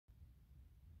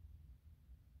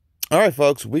All right,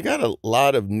 folks, we got a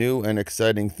lot of new and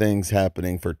exciting things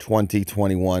happening for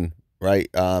 2021, right?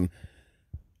 I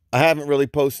haven't really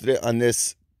posted it on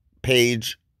this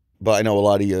page, but I know a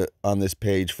lot of you on this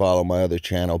page follow my other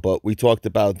channel. But we talked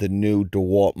about the new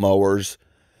DeWalt mowers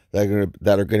that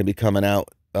are gonna be coming out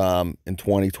in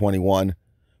 2021,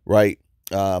 right?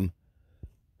 Found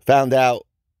out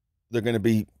they're gonna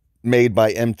be made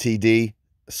by MTD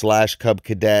 / Cub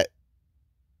Cadet,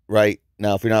 right?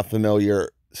 Now, if you're not familiar,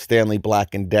 Stanley Black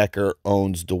 & Decker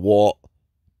owns DeWalt.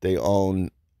 They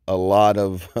own a lot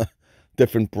of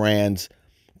different brands.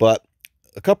 But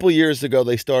a couple of years ago,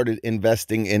 they started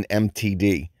investing in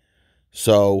MTD.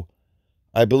 So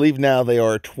I believe now they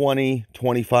are a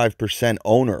 25%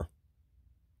 owner.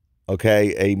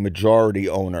 Okay, a majority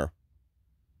owner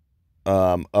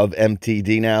of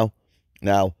MTD now.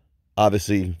 Now,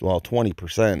 obviously, well,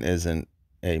 20% isn't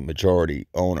a majority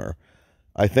owner.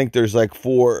 I think there's like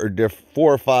four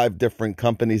or five different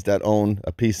companies that own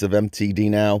a piece of MTD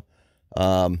now.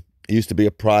 It used to be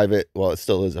a private, well, it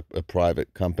still is a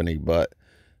private company, but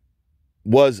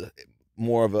was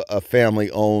more of a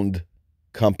family-owned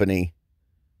company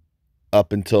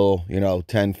up until,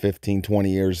 10, 15,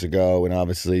 20 years ago. And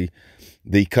obviously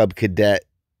the Cub Cadet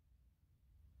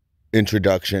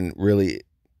introduction really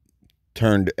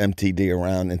turned MTD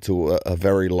around into a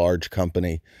very large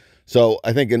company. So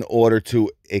I think in order to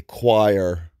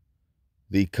acquire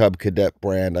the Cub Cadet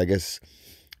brand, I guess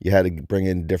you had to bring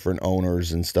in different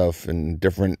owners and stuff and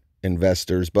different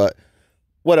investors, but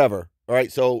whatever. All right,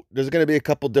 so there's going to be a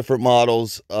couple different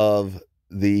models of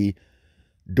the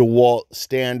DeWalt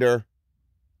Stander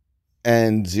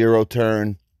and Zero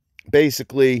Turn.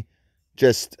 Basically,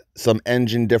 just some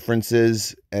engine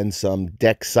differences and some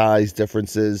deck size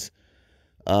differences.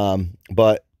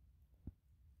 But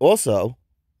also,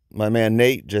 my man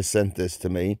Nate just sent this to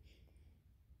me.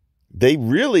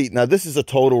 Now this is a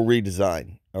total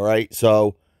redesign. All right.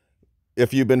 So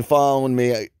if you've been following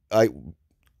me, I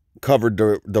covered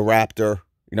the Raptor,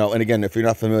 and again, if you're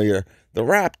not familiar, the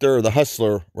Raptor, the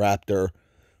Hustler Raptor,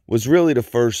 was really the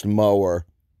first mower,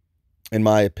 in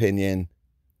my opinion,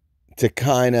 to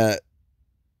kind of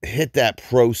hit that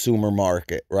prosumer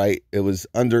market, right? It was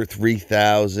under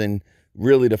 3,000,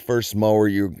 really the first mower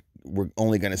we're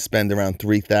only going to spend around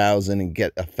 3,000 and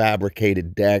get a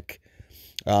fabricated deck.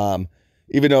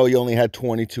 Even though you only had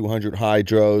 2,200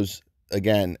 hydros,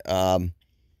 again,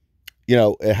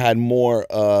 it had more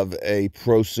of a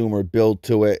prosumer build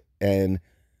to it. And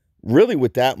really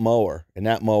with that mower and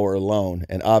that mower alone,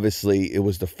 and obviously it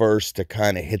was the first to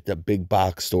kind of hit the big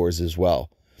box stores as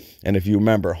well. And if you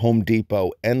remember, Home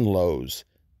Depot and Lowe's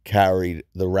carried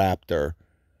the Raptor.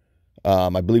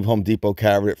 I believe Home Depot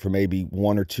carried it for maybe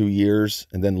 1 or 2 years,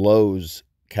 and then Lowe's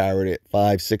carried it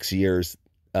 5, 6 years.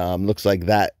 Looks like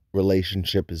that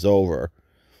relationship is over.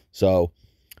 So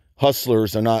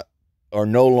Hustlers are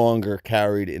no longer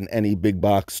carried in any big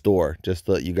box store, just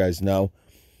to let you guys know.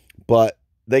 But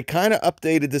they kind of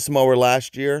updated this mower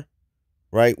last year,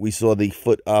 right? We saw the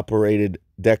foot operated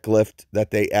deck lift that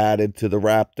they added to the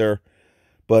Raptor,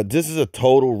 but this is a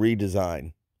total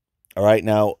redesign. All right,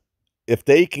 now if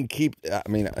they can keep,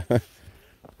 I'm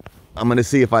going to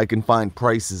see if I can find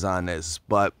prices on this,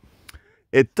 but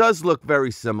it does look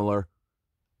very similar.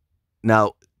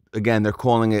 Now, again, they're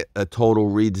calling it a total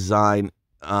redesign.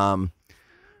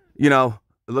 It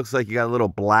looks like you got a little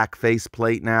black face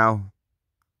plate now.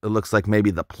 It looks like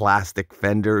maybe the plastic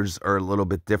fenders are a little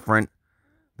bit different.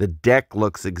 The deck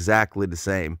looks exactly the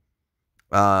same.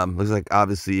 Looks like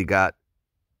obviously you got,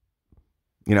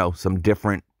 some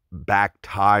different back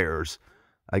tires.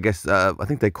 I guess I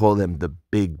think they call them the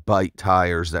big bite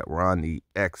tires that were on the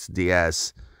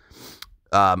XDS.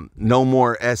 No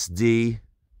more SD,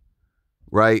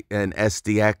 right, and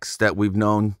SDX that we've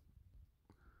known,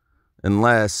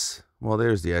 unless, well,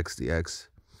 there's the XDX,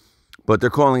 but they're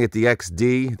calling it the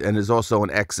XD, and there's also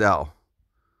an XL.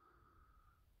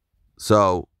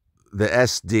 So the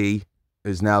SD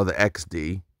is now the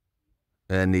XD,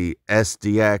 and the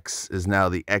SDX is now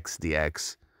the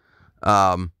XDX.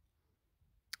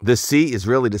 The seat is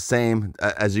really the same.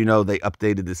 As you know, they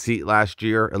updated the seat last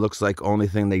year. It looks like only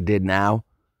thing they did now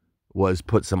was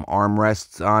put some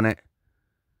armrests on it.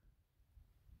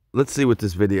 Let's see what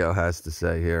this video has to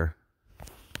say here.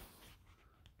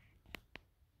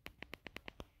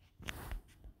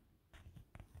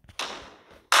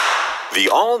 The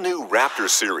all-new Raptor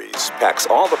series packs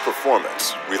all the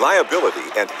performance, reliability,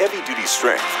 and heavy-duty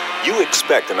strength you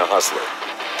expect in a Hustler,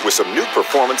 with some new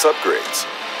performance upgrades.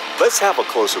 Let's have a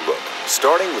closer look,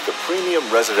 starting with the premium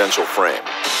residential frame.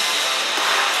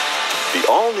 The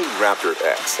all-new Raptor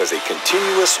X has a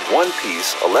continuous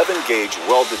one-piece 11-gauge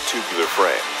welded tubular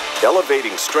frame,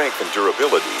 elevating strength and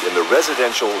durability in the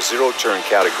residential zero-turn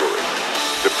category.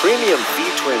 The premium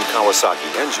V-twin Kawasaki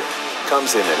engine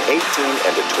comes in an 18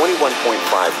 and a 21.5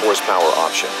 horsepower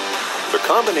option. The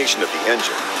combination of the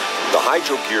engine, the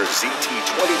Hydro Gear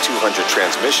ZT2200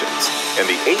 transmissions, and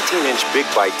the 18-inch Big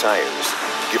Bite tires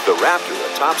give the Raptor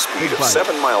a top speed of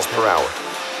 7 miles per hour.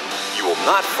 You will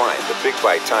not find the Big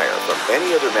Bite tire from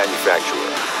any other manufacturer.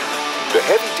 The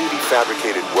heavy-duty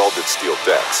fabricated welded steel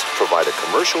decks provide a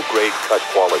commercial-grade cut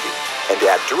quality and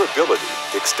add durability,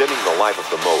 extending the life of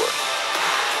the mower.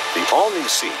 The all-new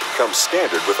seat comes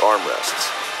standard with armrests,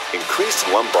 increased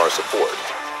lumbar support,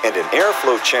 and an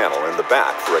airflow channel in the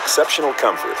back for exceptional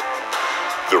comfort.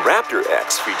 The Raptor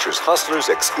X features Hustler's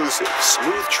exclusive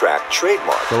smooth track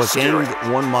trademark steering,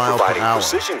 1 mile per providing hour.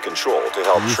 precision control to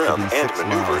help trim and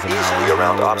maneuver easily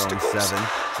around obstacles.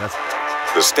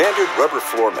 The standard rubber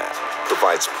floor mat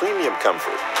provides premium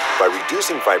comfort by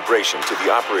reducing vibration to the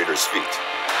operator's feet.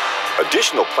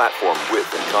 Additional platform width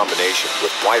in combination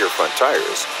with wider front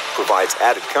tires provides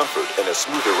added comfort and a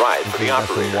smoother ride for the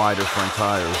operator. Wider front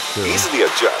tires too. Easily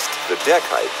adjust the deck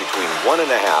height between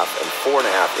 1.5 and 4.5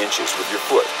 inches with your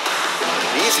foot.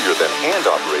 Easier than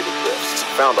hand-operated lifts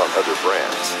found on other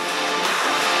brands.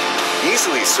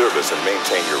 Easily service and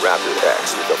maintain your Raptor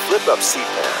X with a flip-up seat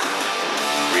pan,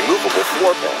 removable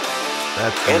floor pan,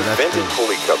 and vented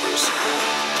pulley covers.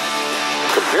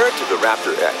 Compared to the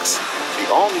Raptor X, the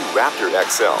all-new Raptor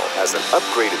XL has an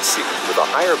upgraded seat with a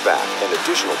higher back and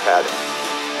additional padding.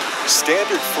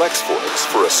 Standard flex forks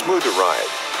for a smoother ride.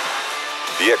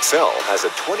 The XL has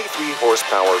a 23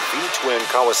 horsepower V-twin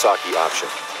Kawasaki option.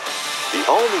 The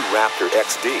all-new Raptor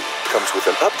XD comes with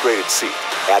an upgraded seat,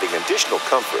 adding additional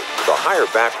comfort with a higher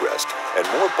backrest and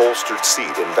more bolstered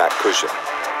seat and back cushion.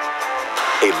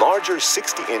 A larger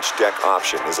 60-inch deck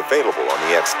option is available on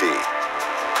the XD.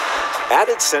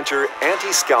 Added center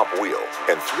anti-scalp wheel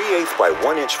and 3/8 by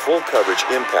 1 inch full coverage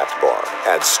impact bar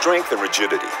adds strength and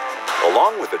rigidity.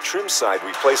 Along with a trim side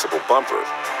replaceable bumper,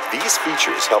 these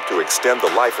features help to extend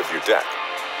the life of your deck.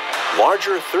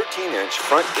 Larger 13-inch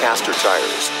front caster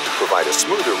tires provide a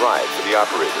smoother ride for the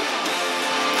operator.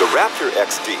 The Raptor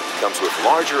XD comes with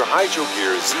larger Hydro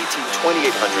Gear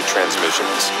ZT2800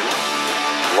 transmissions,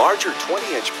 larger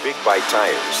 20-inch Big Bite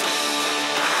tires,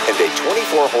 and a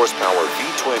 24 horsepower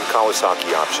V-twin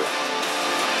Kawasaki option.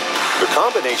 The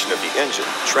combination of the engine,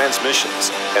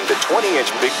 transmissions, and the 20-inch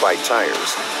Big Bite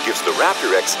tires gives the Raptor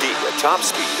XD a top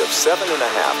speed of 7.5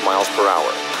 miles per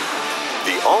hour.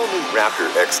 The all-new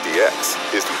Raptor XDX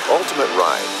is the ultimate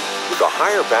ride with a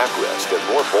higher backrest and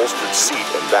more bolstered seat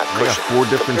and back cushion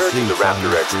compared to the Raptor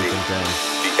XD.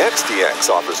 The XDX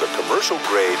offers a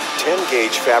commercial-grade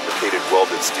 10-gauge fabricated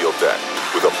welded steel deck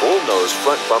with a bull-nose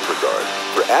front bumper guard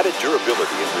for added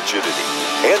durability and rigidity,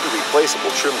 and a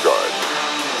replaceable trim guard.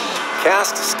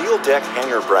 Cast steel deck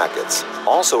hanger brackets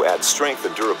also add strength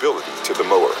and durability to the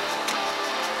mower.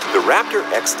 The Raptor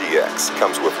XDX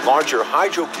comes with larger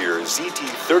Hydro Gear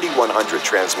ZT3100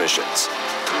 transmissions.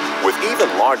 With even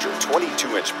larger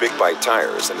 22-inch Big Bite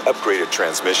tires and upgraded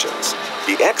transmissions,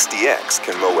 the XDX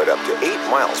can mow at up to 8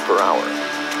 miles per hour.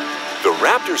 The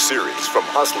Raptor series from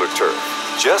Hustler Turf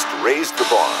just raised the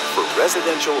bar for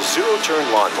residential zero-turn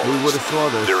lawnmowers. We would have saw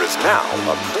this. There is now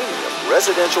a premium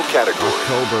residential category.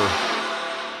 October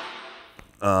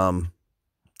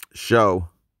show.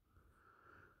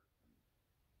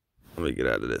 Let me get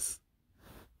out of this.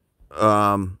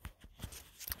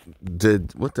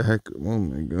 What the heck? Oh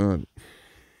my God.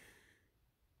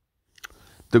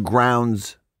 The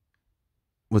grounds,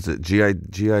 was it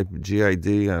GID? I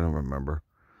don't remember.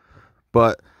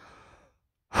 But,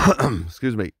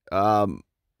 excuse me.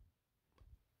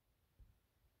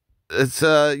 It's,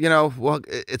 well,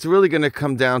 it's really going to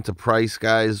come down to price,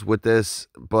 guys, with this.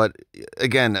 But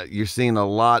again, you're seeing a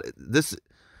lot. This,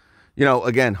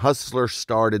 again, Hustler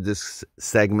started this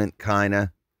segment kind of,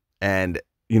 and,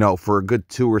 for a good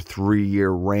 2 or 3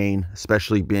 year reign,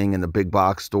 especially being in the big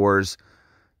box stores,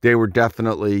 they were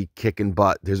definitely kicking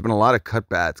butt. There's been a lot of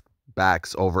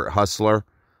cutbacks over at Hustler.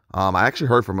 I actually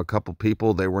heard from a couple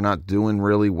people they were not doing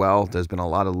really well. There's been a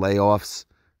lot of layoffs.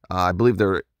 I believe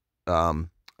they're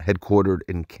headquartered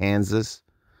in Kansas.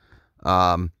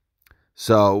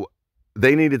 So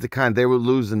they needed to they were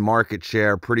losing market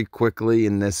share pretty quickly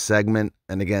in this segment.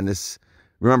 And again,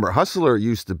 remember, Hustler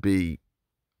used to be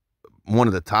one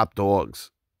of the top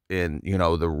dogs in,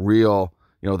 the real,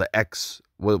 the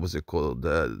what was it called?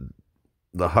 The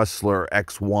Hustler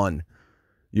X1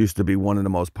 used to be one of the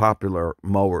most popular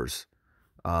mowers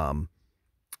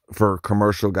for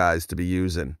commercial guys to be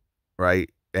using, right?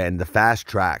 and the Fast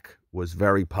Track was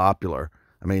very popular.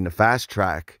 I mean, the Fast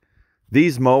Track,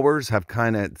 these mowers have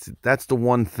kind of, that's the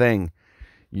one thing.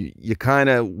 You kind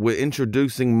of, with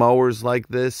introducing mowers like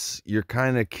this, you're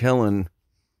kind of killing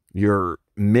your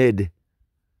mid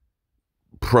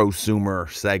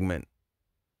prosumer segment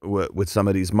with some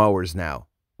of these mowers now,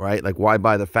 right? Like, why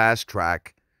buy the Fast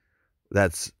Track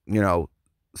that's,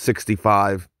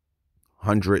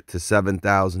 $6,500 to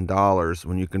 $7,000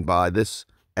 when you can buy this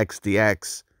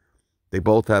XDX? They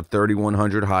both have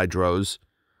 3,100 hydros.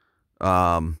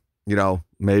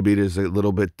 Maybe there's a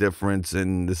little bit difference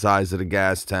in the size of the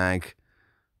gas tank,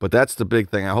 but that's the big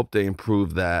thing. I hope they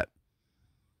improve that.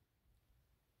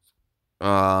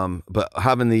 But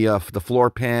having the floor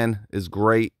pan is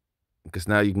great because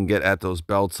now you can get at those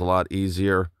belts a lot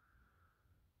easier.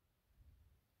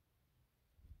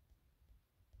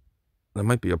 There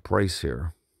might be a price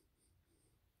here.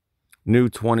 New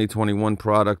 2021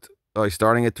 product,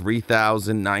 starting at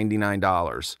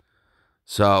 $3,099.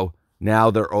 So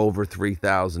now they're over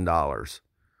 $3,000.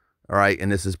 All right, and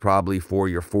this is probably for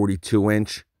your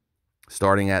 42-inch,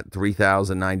 starting at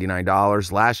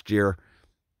 $3,099. Last year,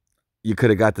 you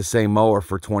could have got the same mower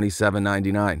for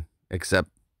 $2,799, except,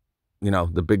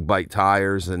 the big bite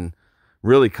tires and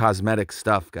really cosmetic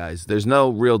stuff, guys. There's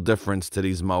no real difference to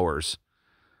these mowers,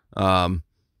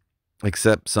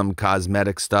 except some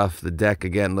cosmetic stuff. The deck,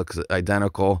 again, looks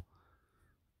identical.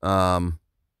 I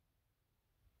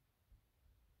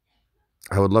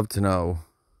would love to know.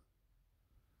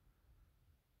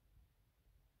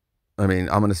 I mean,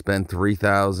 I'm going to spend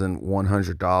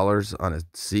 $3,100 on a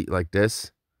seat like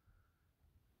this.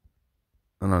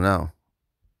 I don't know.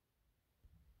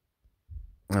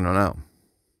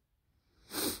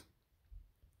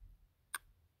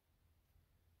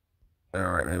 All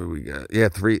right, maybe we got,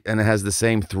 and it has the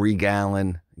same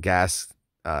 3-gallon gas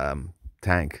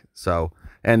tank. So,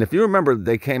 and if you remember,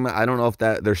 they came out, I don't know if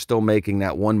they're still making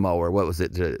that one mower. What was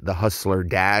it? The Hustler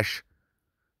Dash,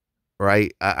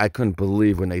 right? I couldn't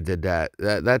believe when they did that.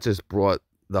 That just brought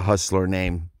the Hustler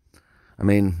name. I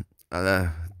mean,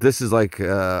 this is like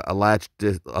a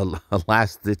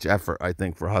last-ditch effort, I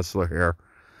think, for Hustler here.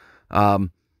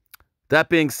 That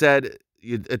being said,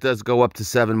 it does go up to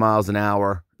 7 miles an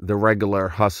hour. The regular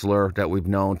Hustler that we've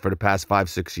known for the past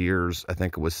 5-6 years, I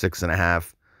think it was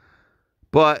 6.5.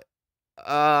 But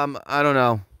I don't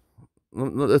know.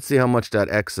 Let's see how much that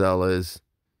XL is.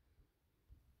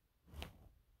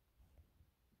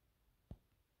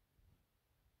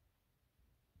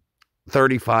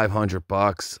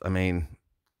 $3,500. I mean,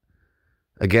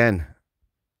 again,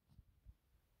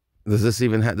 does this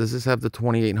have the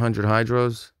 2,800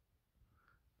 hydros?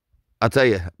 I'll tell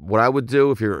you what I would do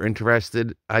if you're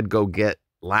interested. I'd go get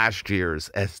last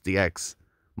year's SDX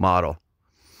model.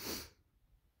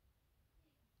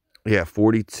 Yeah,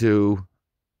 42.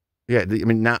 Yeah, I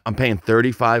mean, now I'm paying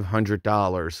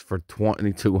 $3,500 for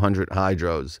 2,200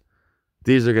 hydros.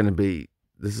 This is going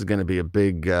to be a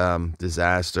big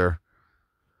disaster.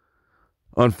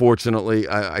 Unfortunately,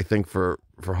 I think for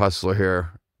Hustler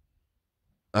here.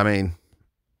 I mean,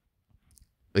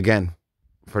 again,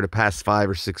 for the past 5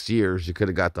 or 6 years, you could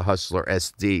have got the Hustler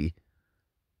SD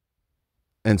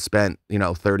and spent,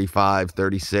 $3,500,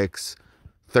 $3,600,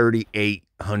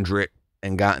 $3,800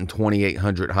 and gotten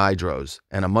 2,800 hydros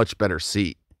and a much better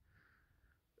seat.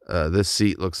 This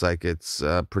seat looks like it's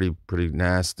pretty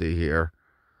nasty here.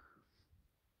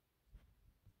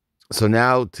 So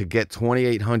now to get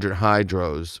 2,800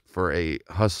 hydros for a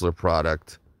Hustler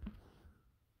product,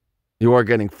 you are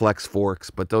getting flex forks,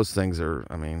 but those things are,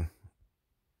 I mean,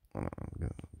 no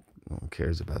one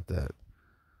cares about that.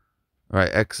 All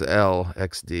right, XL,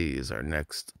 XD is our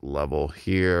next level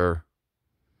here.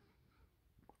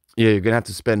 Yeah, you're going to have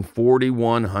to spend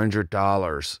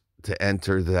 $4,100 to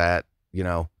enter that,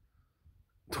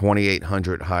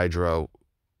 2,800 hydro.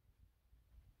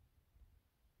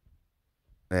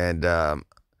 And,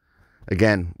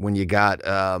 again, when you got,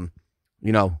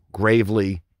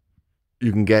 Gravely,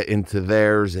 you can get into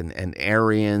theirs and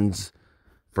Arians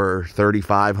for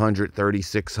 $3,500,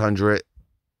 $3,600.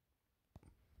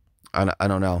 I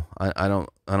don't know. I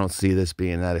don't see this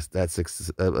being that's a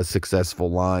successful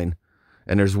line.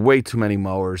 And there's way too many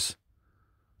mowers.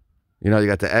 You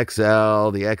got the XL,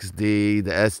 the XD,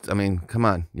 the S. I mean, come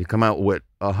on. You come out with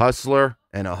a Hustler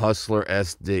and a Hustler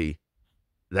SD.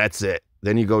 That's it.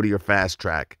 Then you go to your Fast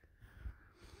Track.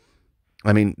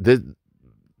 I mean,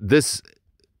 this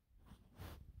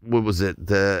what was it?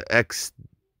 The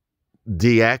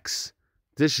XDX.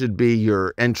 This should be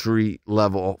your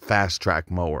entry-level Fast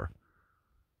Track mower.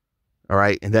 All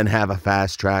right, and then have a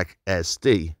Fast Track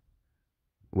SD.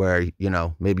 where, you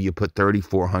know, maybe you put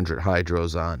 3,400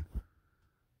 hydros on.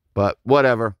 But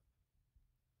whatever.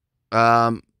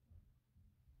 A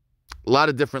lot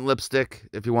of different lipstick,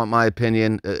 if you want my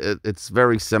opinion. It's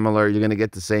very similar. You're going to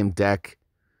get the same deck.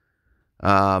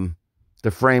 The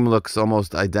frame looks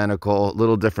almost identical.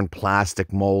 Little different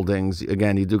plastic moldings.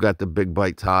 Again, you do got the big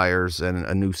bite tires and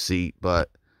a new seat, but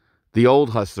the old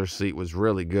Hustler seat was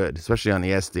really good, especially on the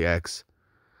SDX.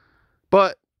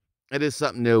 But it is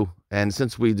something new, and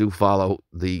since we do follow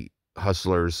the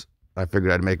Hustlers, I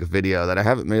figured I'd make a video that I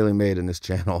haven't really made in this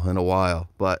channel in a while.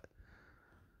 But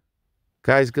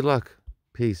guys, good luck.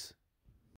 Peace.